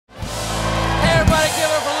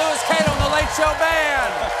Show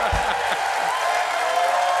Band.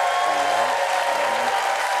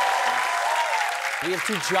 We have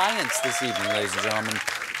two giants this evening, ladies and gentlemen.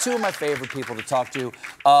 Two of my favorite people to talk to.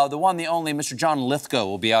 The one, the only, Mr. John Lithgow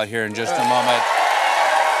will be out here in just a moment.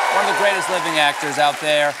 One of the greatest living actors out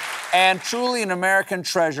there. And truly an American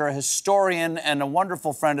treasure, a historian, and a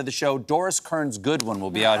wonderful friend of the show, Doris Kearns Goodwin,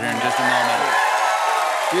 will be out here in just a moment.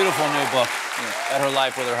 Beautiful new book about her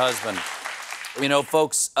life with her husband. You know,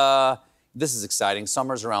 folks, this is exciting.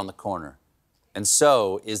 Summer's around the corner. And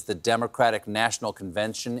so is the Democratic National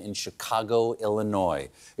Convention in Chicago, Illinois.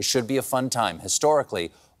 It should be a fun time.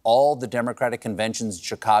 Historically, all the Democratic conventions in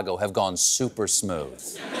Chicago have gone super smooth.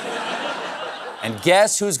 And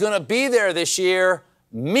guess who's going to be there this year?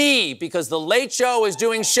 Me, because The Late Show is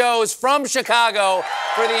doing shows from Chicago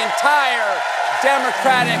for the entire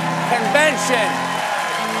Democratic Convention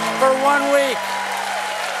for 1 week.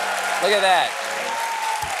 Look at that.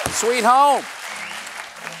 Sweet home.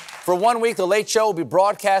 For 1 week, The Late Show will be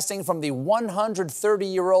broadcasting from the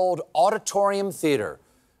 130-year-old Auditorium Theater.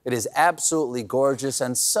 It is absolutely gorgeous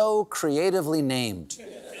and so creatively named.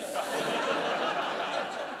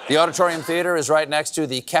 The Auditorium Theater is right next to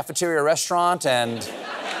the Cafeteria Restaurant and,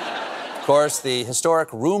 of course, the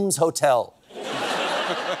historic Rooms Hotel.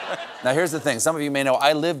 Now, here's the thing. Some of you may know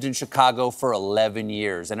I lived in Chicago for 11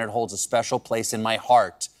 years, and it holds a special place in my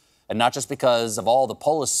heart. And not just because of all the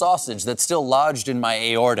Polish sausage that's still lodged in my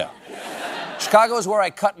aorta. Chicago is where I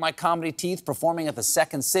cut my comedy teeth performing at the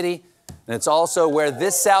Second City, and it's also where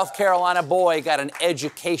this South Carolina boy got an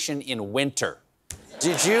education in winter.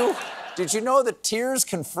 Did you know that tears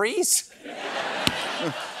can freeze?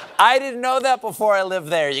 I didn't know that before I lived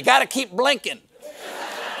there. You gotta keep blinking.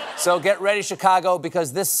 So get ready, Chicago,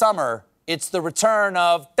 because this summer, it's the return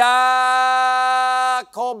of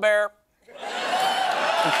Colbert.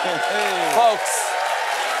 Folks,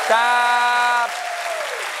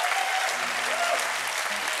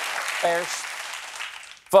 Bears.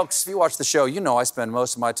 Folks, if you watch the show, you know I spend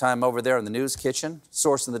most of my time over there in the news kitchen,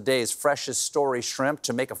 sourcing the day's freshest story shrimp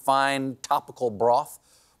to make a fine topical broth,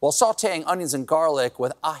 while sautéing onions and garlic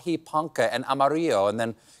with ají panca and amarillo, and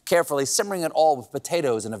then carefully simmering it all with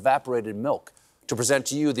potatoes and evaporated milk to present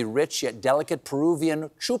to you the rich yet delicate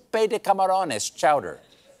Peruvian chupe de camarones chowder.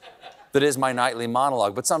 That is my nightly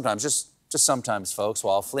monologue, but sometimes, just sometimes, folks,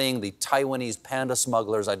 while fleeing the Taiwanese panda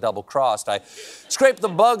smugglers I double-crossed, I scraped the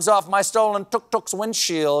bugs off my stolen tuk-tuk's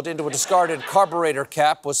windshield into a discarded carburetor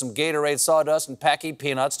cap with some Gatorade sawdust and Packy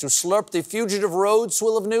peanuts to slurp the fugitive road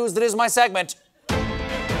swill of news that is my segment. Meanwhile.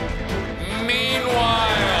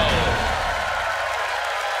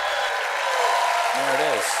 There it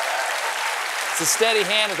is. It's a steady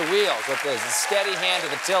hand at the wheel, is what it is. It's a steady hand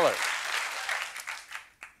at the tiller.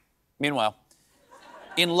 Meanwhile,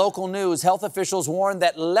 in local news, health officials warn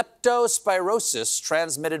that leptospirosis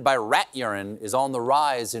transmitted by rat urine is on the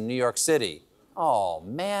rise in New York City. Oh,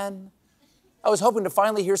 man. I was hoping to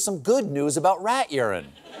finally hear some good news about rat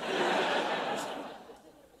urine.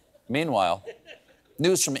 Meanwhile,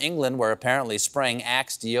 news from England, where apparently spraying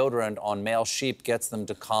Axe deodorant on male sheep gets them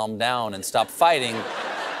to calm down and stop fighting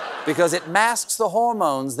because it masks the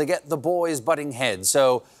hormones that get the boys butting heads.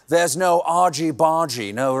 So there's no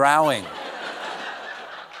argy-bargy, no rowing.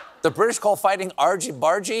 The British call fighting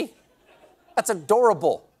argy-bargy? That's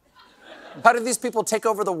adorable. How did these people take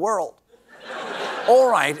over the world?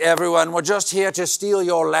 All right, everyone, we're just here to steal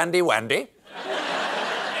your landy-wandy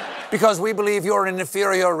because we believe you're an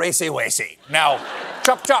inferior racy-wacy. Now,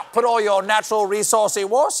 chop, chop, put all your natural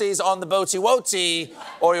resourcey-warsies on the boatsy-woatsy,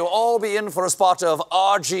 or you'll all be in for a spot of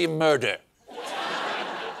argy murder.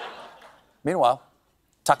 Meanwhile,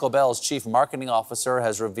 Taco Bell's chief marketing officer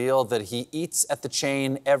has revealed that he eats at the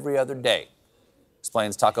chain every other day.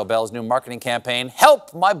 Explains Taco Bell's new marketing campaign,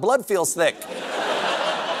 Help, My Blood Feels Thick.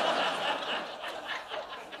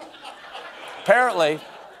 Apparently,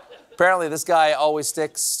 this guy always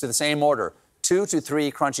sticks to the same order. 2 to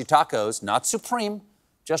 3 crunchy tacos, not supreme,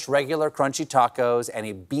 just regular crunchy tacos, and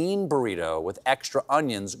a bean burrito with extra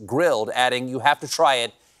onions grilled, adding, you have to try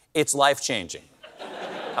it, it's life-changing.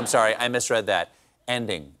 I'm sorry, I misread that.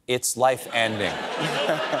 Ending. It's life-ending.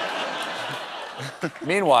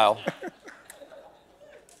 Meanwhile,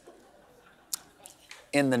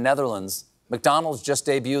 in the Netherlands, McDonald's just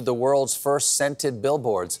debuted the world's first scented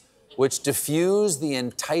billboards, which diffuse the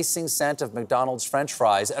enticing scent of McDonald's French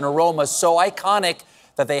fries, an aroma so iconic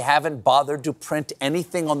that they haven't bothered to print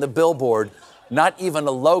anything on the billboard, not even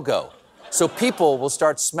a logo. So people will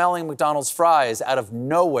start smelling McDonald's fries out of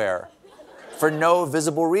nowhere for no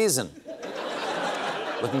visible reason.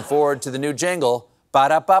 Looking forward to the new jingle.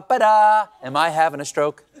 Ba-da-ba-ba-da. Am I having a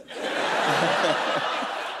stroke?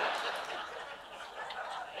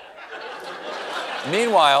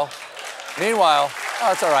 Meanwhile, oh,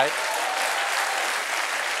 that's all right.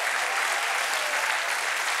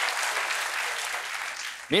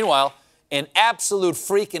 Meanwhile, in absolute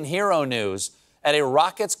freaking hero news, at a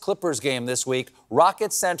Rockets-Clippers game this week,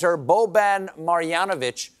 Rockets center Boban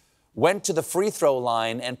Marjanovi went to the free throw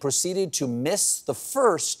line and proceeded to miss the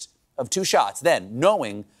first of 2 shots. Then,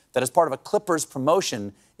 knowing that as part of a Clippers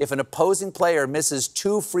promotion, if an opposing player misses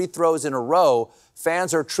 2 free throws in a row,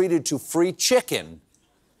 fans are treated to free chicken.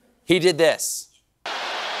 He did this.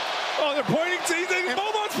 Oh, they're pointing to you.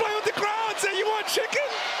 Boban's playing with the crowd. Say, you want chicken?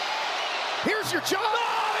 Here's your job.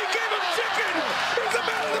 Oh, he gave him chicken. He's a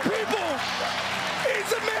man of the people.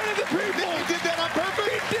 He's a man of the people. He did that on purpose?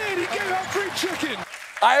 He did. He gave out free chicken.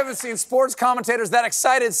 I haven't seen sports commentators that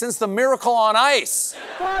excited since the Miracle on Ice.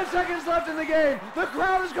 5 seconds left in the game. The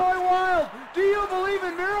crowd is going wild. Do you believe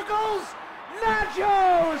in miracles?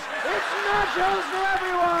 Nachos! It's nachos for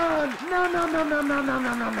everyone! No.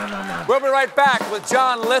 We'll be right back with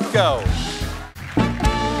John Lithgow.